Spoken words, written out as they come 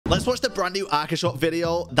let's watch the brand new Arcashot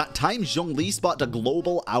video. That time Zhongli sparked a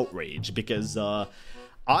global outrage because I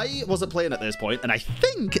wasn't playing at this point, and I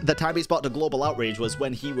think the time he sparked a global outrage was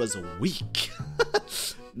when he was weak.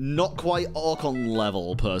 Not quite Archon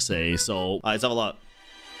level per se, so let's have a look.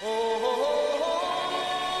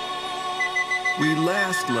 We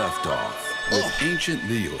last left off with ancient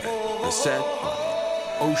Liyue, beset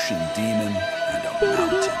by an ocean demon and a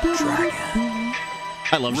mountain dragon.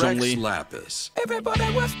 I love Zhongli. Rex Lapis.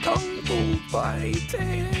 Everybody was kung fu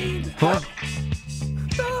fighting. Huh?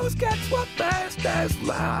 Those cats were fast as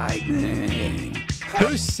lightning.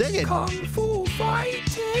 Who's singing? Kung fu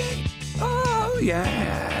fighting. Oh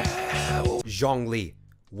yeah. Zhongli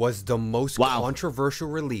was the most controversial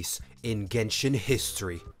release in Genshin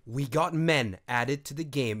history. We got men added to the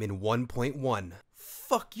game in 1.1.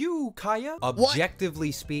 Fuck you, Kaya.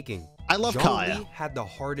 Objectively speaking, I love Zhongli Kaya. had the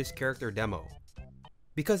hardest character demo.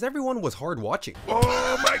 Because everyone was hard watching.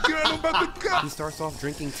 Oh my god, I'm about to go. He starts off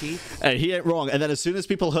drinking tea. Hey, he ain't wrong. And then as soon as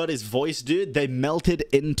people heard his voice, dude, they melted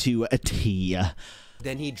into a tea.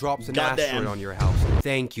 Then he drops an Goddamn. asteroid on your house.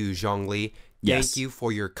 Thank you, Zhongli. Yes. Thank you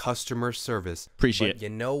for your customer service. Appreciate But you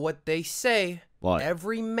know what they say? What?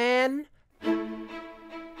 Every man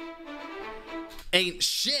ain't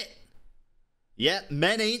shit. Yeah,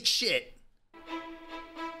 men ain't shit.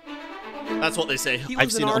 That's what they say.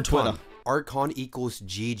 I've seen it on Twitter. Archon equals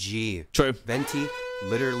GG. True. Venti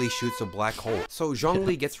literally shoots a black hole. So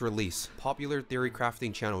Zhongli gets released. Popular theory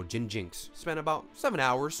crafting channel Jin Jinx spent about 7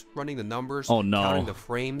 hours running the numbers, counting the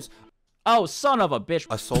frames. Oh, son of a bitch.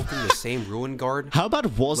 Assaulting the same ruin guard. How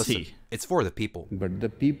bad was Listen, he? It's for the people. But the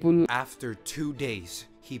people... After 2 days,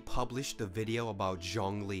 he published a video about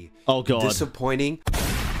Zhongli. Oh god. Disappointing,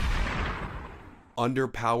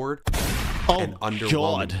 underpowered, and underwhelming.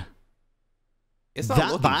 God. It's not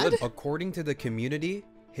That looking bad? good. According to the community,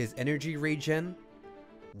 his energy regen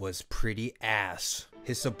was pretty ass.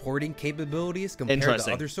 His supporting capabilities compared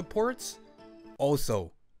to other supports,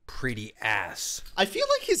 also pretty ass. I feel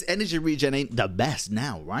like his energy regen ain't the best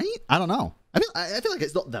now, right? I don't know. I feel like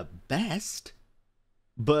it's not the best.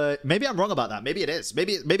 But maybe I'm wrong about that. Maybe it is.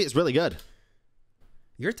 Maybe it's really good.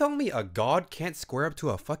 You're telling me a god can't square up to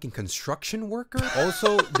a fucking construction worker?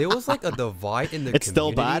 Also, there was like a divide in the community. It's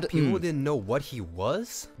still bad? People didn't know what he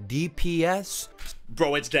was. DPS.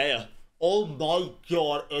 Bro, it's Daya. Oh my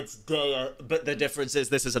god, it's Daya. But the difference is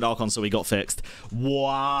this is an Archon, so he got fixed.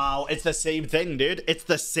 Wow, it's the same thing, dude. It's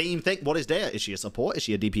the same thing. What is Daya? Is she a support? Is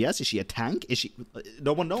she a DPS? Is she a tank? Is she...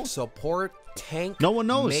 No one knows. Support, tank, no one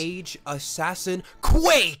knows. Mage, assassin,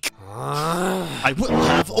 Quake! I wouldn't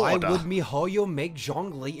have order. Why would MiHoYo make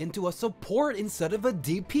Zhongli into a support instead of a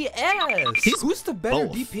DPS? Who's the better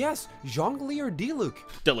both. DPS, Zhongli or Diluc?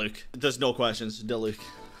 Diluc. There's no questions. Diluc.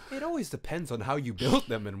 It always depends on how you build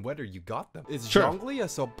them and whether you got them. Is Sure. Zhongli a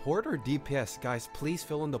support or DPS? Guys, please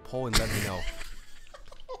fill in the poll and let me know.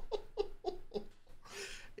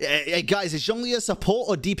 Hey guys, is Zhongli a support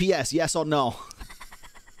or DPS? Yes or no?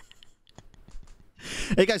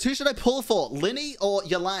 Hey guys, who should I pull for? Linny or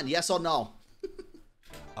Yalan? Yes or no?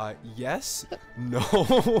 Yes? No?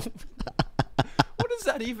 What does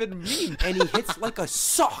that even mean? And he hits like a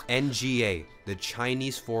sock. NGA, the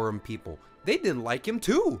Chinese forum people. They didn't like him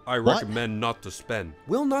too. I recommend not to spend.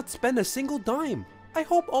 Will not spend a single dime. I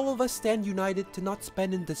hope all of us stand united to not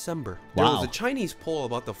spend in December. There was a Chinese poll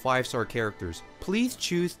about the 5-star characters. Please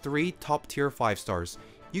choose 3 top-tier 5-stars.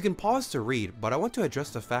 You can pause to read, but I want to address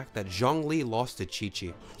the fact that Zhongli lost to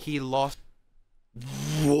Chi-Chi. He lost...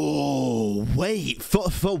 Whoa, wait, for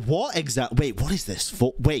what exactly? Wait, what is this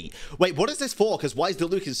for? Wait, what is this for? Because why is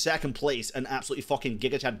Diluc in second place and absolutely fucking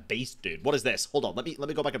Giga Chad base, dude? What is this? Hold on, let me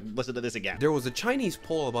go back and listen to this again. There was a Chinese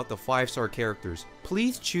poll about the 5-star characters.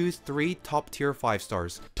 Please choose 3 top-tier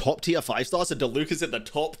 5-stars. Top-tier 5-stars and Diluc is in the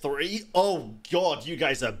top 3? Oh god, you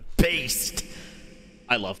guys are based.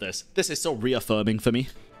 I love this. This is so reaffirming for me.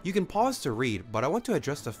 You can pause to read, but I want to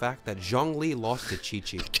address the fact that Zhongli lost to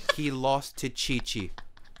Chi-Chi. He lost to Chi-Chi.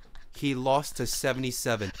 He lost to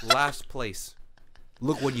 77. Last place.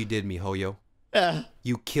 Look what you did, MiHoYo.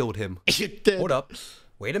 You killed him. You did. Hold up.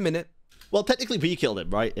 Wait a minute. Well, technically we killed him,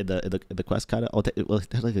 right? In the quest kind of. Well,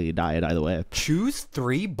 technically he died either way. Choose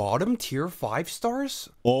 3 bottom tier 5-stars?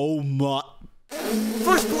 Oh my...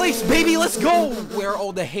 First place, baby, let's go! Where are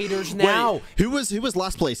all the haters now? Wait, who was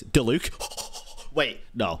last place? Diluc? Wait,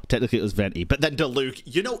 no, technically it was Venti, but then Diluc.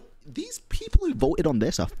 You know, these people who voted on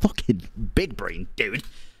this are fucking big brain, dude.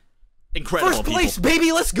 Incredible. First place,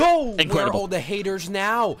 baby, let's go! Incredible. Where are all the haters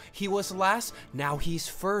now? He was last, now he's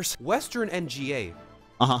first. Western NGA,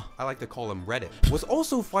 I like to call him Reddit, was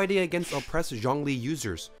also fighting against oppressed Zhongli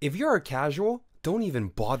users. If you're a casual, don't even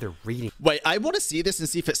bother reading. Wait, I want to see this and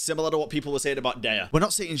see if it's similar to what people were saying about Daya. We're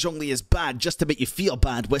not saying Zhongli is bad just to make you feel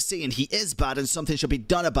bad. We're saying he is bad and something should be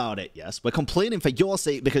done about it. Yes, we're complaining for your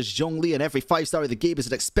sake because Zhongli and every 5-star of the game is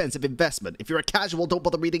an expensive investment. If you're a casual, don't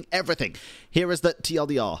bother reading everything. Here is the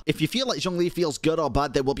TLDR. If you feel like Zhongli feels good or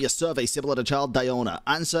bad, there will be a survey similar to Child Diona.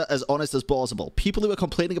 Answer as honest as possible. People who are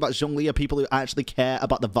complaining about Zhongli are people who actually care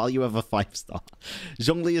about the value of a 5-star.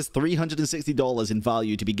 Zhongli is $360 in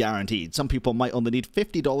value to be guaranteed. Some people might only need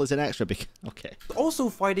 $50 in extra. Okay. Also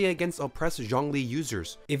fighting against oppressed Zhongli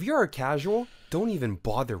users. If you're a casual, don't even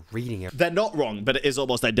bother reading it. They're not wrong, but it is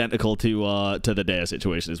almost identical to the Daya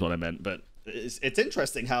situation is what I meant. But it's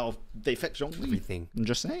interesting how they fix Zhongli. Everything. I'm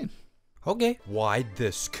just saying. Okay. Why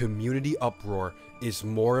this community uproar is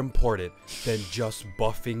more important than just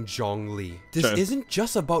buffing Zhongli. This isn't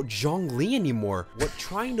just about Zhongli anymore. What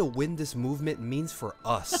trying to win this movement means for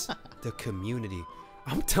us, the community.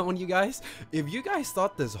 I'm telling you guys, if you guys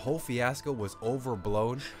thought this whole fiasco was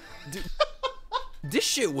overblown, dude, this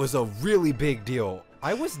shit was a really big deal.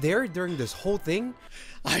 I was there during this whole thing.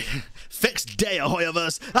 I fixed Daya,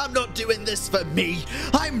 Hoyoverse. I'm not doing this for me.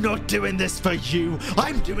 I'm not doing this for you.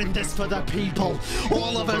 I'm doing this for the people.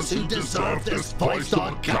 All of us who deserve this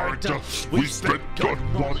 5-star character. We spent good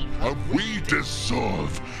money and we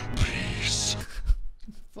deserve peace.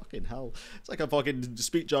 Fucking hell. It's like a fucking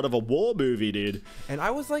speech out of a war movie, dude. And I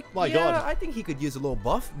was like, My yeah, God. I think he could use a little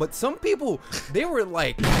buff. But some people, they were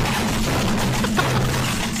like...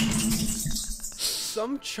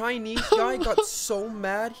 Some Chinese guy got so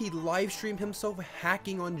mad he live streamed himself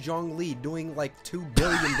hacking on Zhongli, doing like 2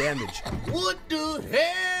 billion damage. What the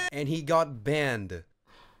hell? And he got banned.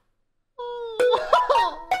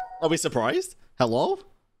 Are we surprised? Hello?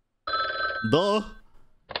 The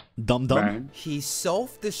dum-dum? He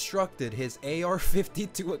self-destructed his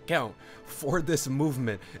AR-52 account for this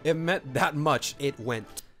movement. It meant that much. It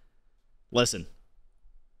went. Listen.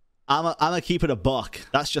 I'm a keep it a buck.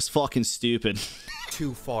 That's just fucking stupid.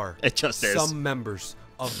 Too far. It just is. Some members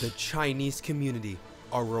of the Chinese community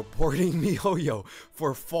are reporting MiHoYo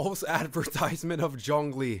for false advertisement of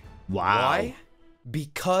Zhongli. Wow. Why?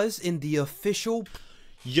 Because in the official...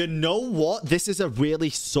 You know what? This is a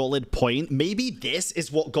really solid point. Maybe this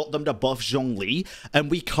is what got them to buff Zhongli,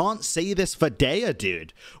 and we can't say this for Daya,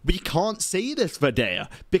 dude. We can't say this for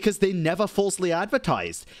Daya, because they never falsely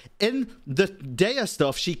advertised. In the Daya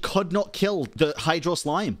stuff, she could not kill the Hydro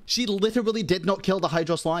Slime. She literally did not kill the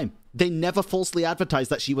Hydro Slime. They never falsely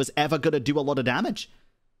advertised that she was ever going to do a lot of damage.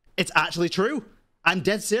 It's actually true. I'm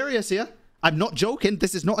dead serious here. I'm not joking.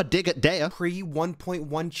 This is not a dig at Daya. Pre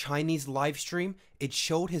 1.1 Chinese livestream, it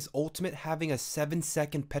showed his ultimate having a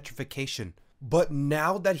 7-second petrification. But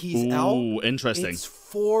now that he's out, interesting. It's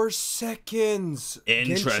 4 seconds.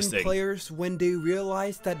 Interesting. Genshin players, when they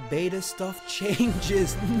realize that beta stuff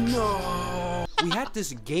changes, no. We had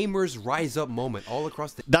this gamers rise up moment all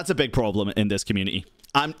across the... That's a big problem in this community.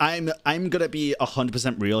 I'm gonna be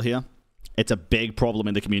 100% real here. It's a big problem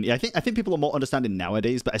in the community. I think people are more understanding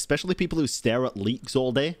nowadays, but especially people who stare at leaks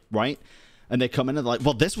all day, right? And they come in and they're like,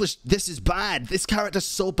 well, this is bad. This character's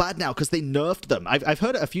so bad now because they nerfed them. I've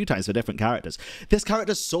heard it a few times for different characters. This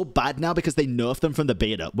character's so bad now because they nerfed them from the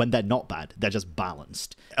beta when they're not bad. They're just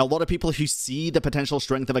balanced. A lot of people who see the potential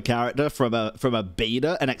strength of a character from a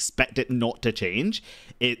beta and expect it not to change.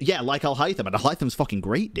 Yeah, like Alhaitham. And Alhaitham's fucking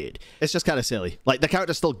great, dude. It's just kind of silly. Like, the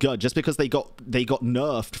character's still good. Just because they got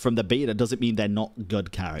nerfed from the beta doesn't mean they're not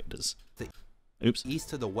good characters. Oops. East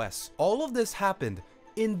to the west. All of this happened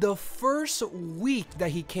in the first week that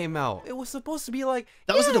he came out. It was supposed to be like,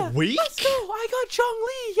 that was in a week? Let's go, I got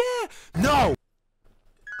Zhongli, yeah. No.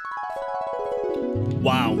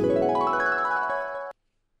 Wow.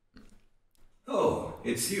 Oh,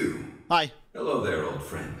 it's you. Hi. Hello there, old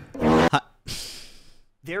friend. Hi.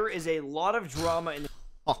 There is a lot of drama in the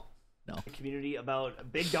No. community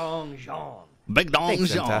about Big Dong Zhong. Big Dong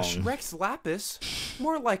Thanks, Zhong. Zentosh. Rex Lapis.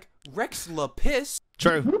 More like Rex Lapis.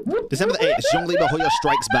 True. December the 8th, Zhongli MiHoYo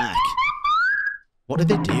strikes back. What did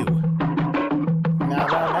they do?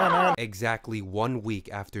 Exactly 1 week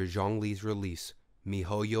after Zhongli's release,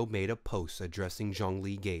 MiHoYo made a post addressing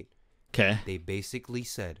Zhongli Gate. Okay. They basically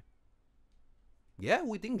said, yeah,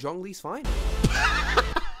 we think Zhongli's fine.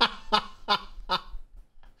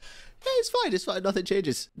 It's fine. It's fine. Nothing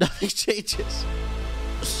changes. Nothing changes.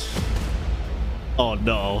 Oh,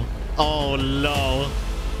 no. Oh, no.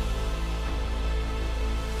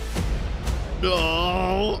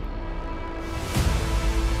 No.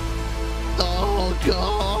 Oh,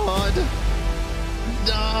 God.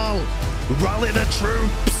 No. Rally the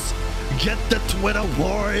troops. Get the Twitter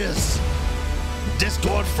warriors.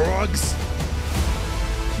 Discord frogs.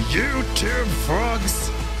 YouTube frogs!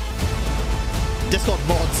 Discord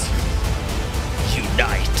mods,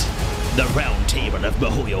 unite the round table of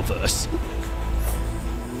MiHoYoverse.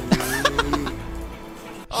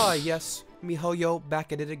 Ah, yes, MiHoYo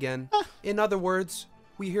back at it again. In other words,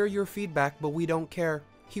 we hear your feedback, but we don't care.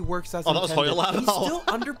 He works as intended. He's still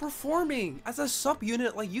underperforming. As a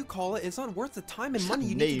sub-unit, like you call it, it's not worth the time and money.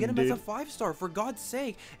 You need to get him as a 5-star, for God's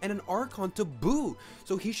sake, and an Archon to boot.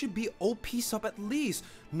 So he should be OP sub at least.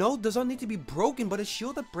 No, does not need to be broken, but a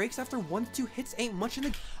shield that breaks after 1-2 hits ain't much in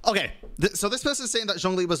the... Okay, so this person's saying that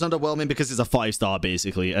Zhongli was underwhelming because he's a 5-star,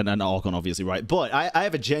 basically, and an Archon, obviously, right? But I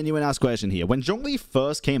have a genuine-ass question here. When Zhongli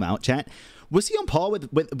first came out, chat, was he on par with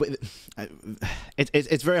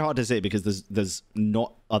it's very hard to say because there's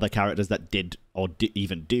not other characters that did or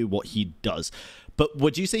even do what he does. But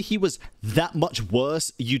would you say he was that much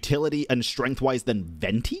worse utility and strength-wise than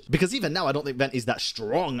Venti? Because even now, I don't think Venti's that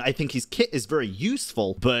strong. I think his kit is very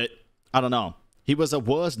useful, but I don't know. He was a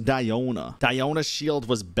worse Diona. Diona's shield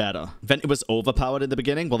was better. Venti was overpowered in the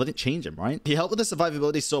beginning. Well, they didn't change him, right? He helped with the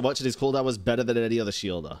survivability so much that his cooldown was better than any other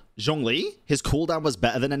shielder. Zhongli, his cooldown was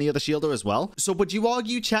better than any other shielder as well. So would you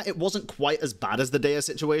argue, chat, it wasn't quite as bad as the Dea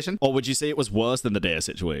situation? Or would you say it was worse than the Dea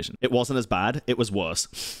situation? It wasn't as bad. It was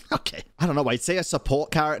worse. Okay. I don't know. I'd say a support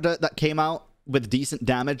character that came out with decent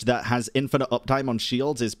damage that has infinite uptime on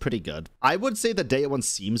shields is pretty good. I would say the Dea one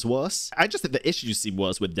seems worse. I just think the issues seem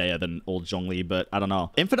worse with Dea than old Zhongli, but I don't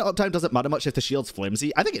know. Infinite uptime doesn't matter much if the shield's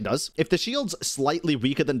flimsy. I think it does. If the shield's slightly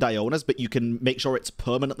weaker than Diona's, but you can make sure it's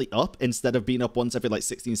permanently up instead of being up once every like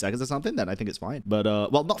 16 seconds or something, then I think it's fine. But,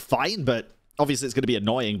 well, not fine, but obviously it's going to be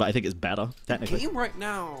annoying, but I think it's better, technically. Game right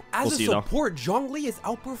now. As a support, Zhongli is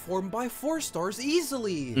outperformed by 4 stars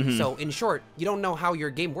easily. So, in short, you don't know how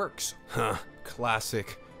your game works. Huh.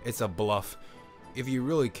 Classic. It's a bluff. If you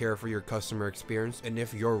really care for your customer experience, and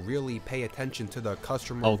if you're really pay attention to the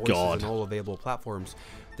customer voices on all available platforms,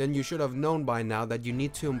 then you should have known by now that you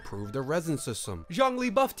need to improve the resin system.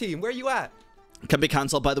 Zhongli buff team, where you at? Can be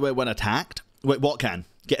cancelled, by the way, when attacked. Wait, what can?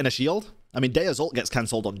 Getting a shield? I mean, Dea's ult gets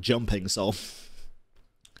cancelled on jumping, so...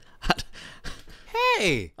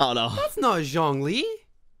 Hey! Oh, no. That's not Zhongli.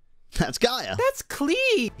 That's Gaia. That's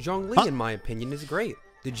Klee. Zhongli, in my opinion, is great.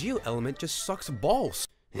 The Geo element just sucks balls.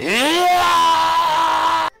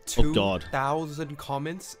 2,000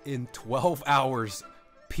 comments in 12 hours.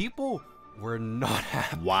 People were not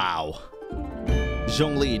happy. Wow.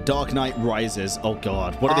 Zhongli, Dark Knight Rises. Oh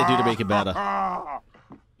god. What did they do to make it better?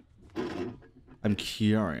 I'm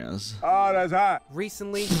curious. Oh, that's hot.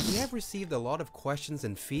 Recently, we have received a lot of questions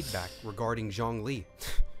and feedback regarding Zhongli.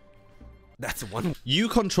 That's one. You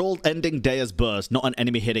controlled ending Dea's burst, not an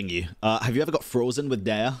enemy hitting you. Have you ever got frozen with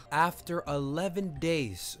Dea? After 11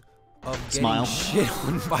 days of getting shit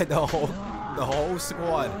on by the whole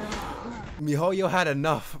squad, MiHoYo had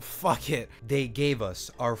enough. Fuck it. They gave us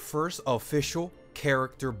our first official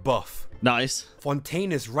character buff. Nice.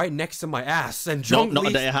 Fontaine is right next to my ass, and Zhongli... No,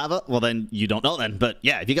 not a Dea have it? Well, then you don't know then. But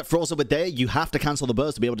yeah, if you get frozen with Dea, you have to cancel the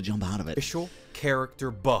burst to be able to jump out of it. Official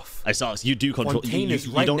character buff. I saw it. You do control... Fontaine is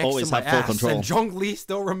right next to my ass, and Zhongli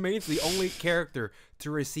still remains the only character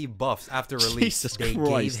to receive buffs after release. Jesus they Christ.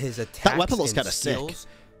 Gave his attacks that weapon looks kind of skills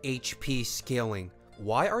sick. HP scaling.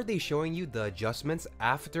 Why are they showing you the adjustments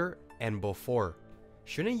after and before?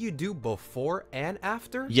 Shouldn't you do before and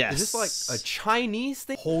after? Yes. Is this like a Chinese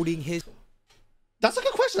thing? Holding his... That's a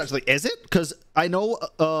good question, actually. Is it? Because I know,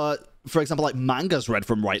 for example, like manga's read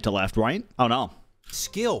from right to left, right? Oh, no.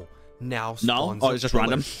 Skill now spawns. No? Oh, it's just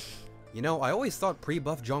random. You know, I always thought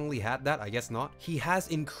pre-buff Zhongli had that. I guess not. He has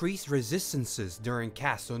increased resistances during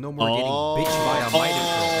cast, so no more getting bitched by a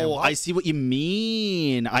Midas Girl. I see what you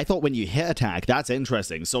mean. I thought when you hit attack, that's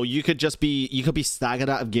interesting. So you could just be, staggered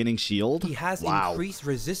out of gaining shield. He has increased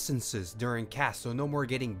resistances during cast, so no more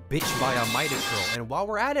getting bitched by a Midas Girl. And while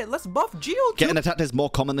we're at it, let's buff Geo too. Getting attacked is more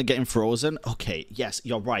common than getting frozen. Okay, yes,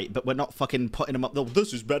 you're right, but we're not fucking putting him up. No,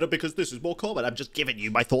 this is better because this is more common. I'm just giving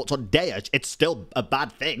you my thoughts on Dea. It's still a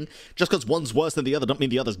bad thing. Just because one's worse than the other don't mean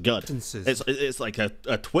the other's good. It's like a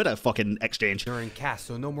Twitter fucking exchange. During cast,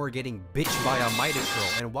 so no more getting bitched by a Midas Girl.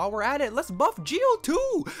 And while we're at it, let's buff Geo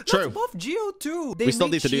too. True. Let's buff Geo too. We still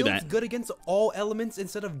need to do that. Good against all elements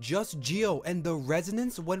instead of just Geo, and the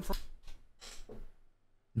resonance went from...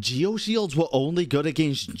 Geo shields were only good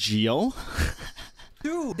against Geo?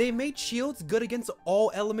 Dude, they made shields good against all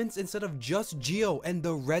elements instead of just Geo, and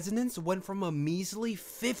the resonance went from a measly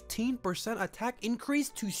 15% attack increase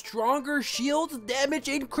to stronger shields damage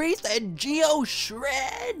increase and Geo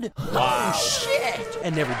shred. Wow. Oh, shit.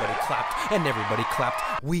 And everybody clapped, and everybody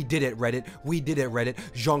clapped. We did it, Reddit. We did it, Reddit.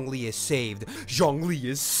 Zhongli is saved. Zhongli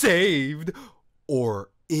is saved. Or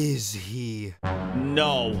is he?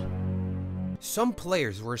 No. Some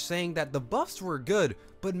players were saying that the buffs were good,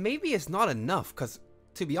 but maybe it's not enough, cause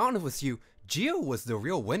to be honest with you, Geo was the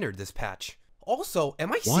real winner this patch. Also,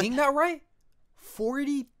 am I seeing that right?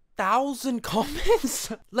 40,000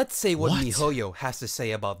 comments? Let's say what MiHoYo has to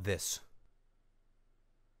say about this.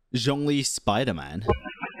 Zhongli Spider-Man.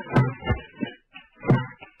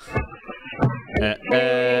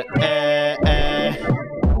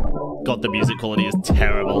 God, the music quality is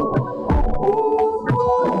terrible.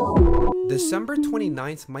 December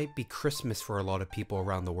 29th might be Christmas for a lot of people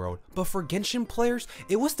around the world, but for Genshin players,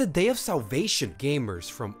 it was the day of salvation. Gamers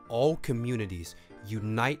from all communities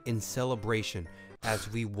unite in celebration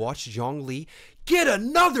as we watch Zhongli get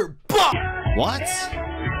another buff! What?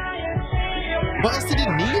 What else did he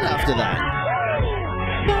need after that?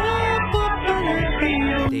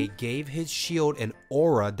 They gave his shield an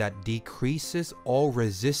aura that decreases all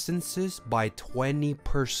resistances by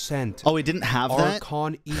 20%. Oh, he didn't have that?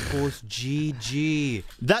 Archon equals GG.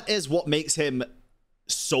 That is what makes him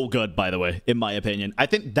so good, by the way, in my opinion. I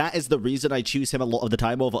think that is the reason I choose him a lot of the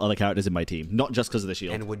time over other characters in my team, not just because of the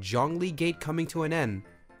shield. And with Zhongli Gate coming to an end,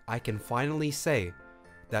 I can finally say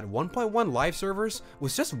that 1.1 live servers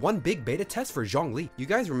was just one big beta test for Zhongli. You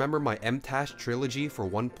guys remember my MTash trilogy for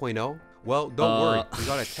 1.0? Well, don't worry, we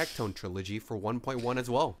got a Tectone trilogy for 1.1 as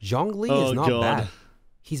well. Zhongli is not bad.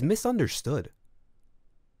 He's misunderstood.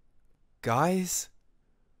 Guys,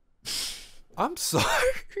 I'm sorry.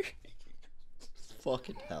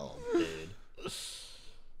 Fucking hell, dude.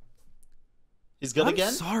 He's good again?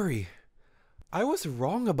 I'm sorry. I was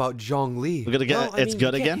wrong about Zhongli. We're gonna get it's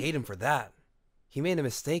good again? You can't hate him for that. He made a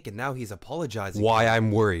mistake and now he's apologizing. Why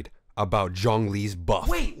I'm worried about Zhongli's buff.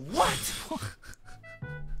 Wait, what?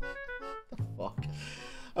 Fuck.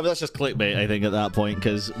 I mean, that's just clickbait, I think, at that point,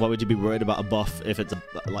 because why would you be worried about a buff if it's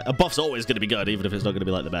a buff's always going to be good, even if it's not going to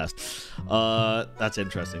be like the best. That's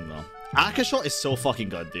interesting, though. Akashot is so fucking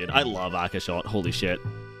good, dude. I love Akashot. Holy shit.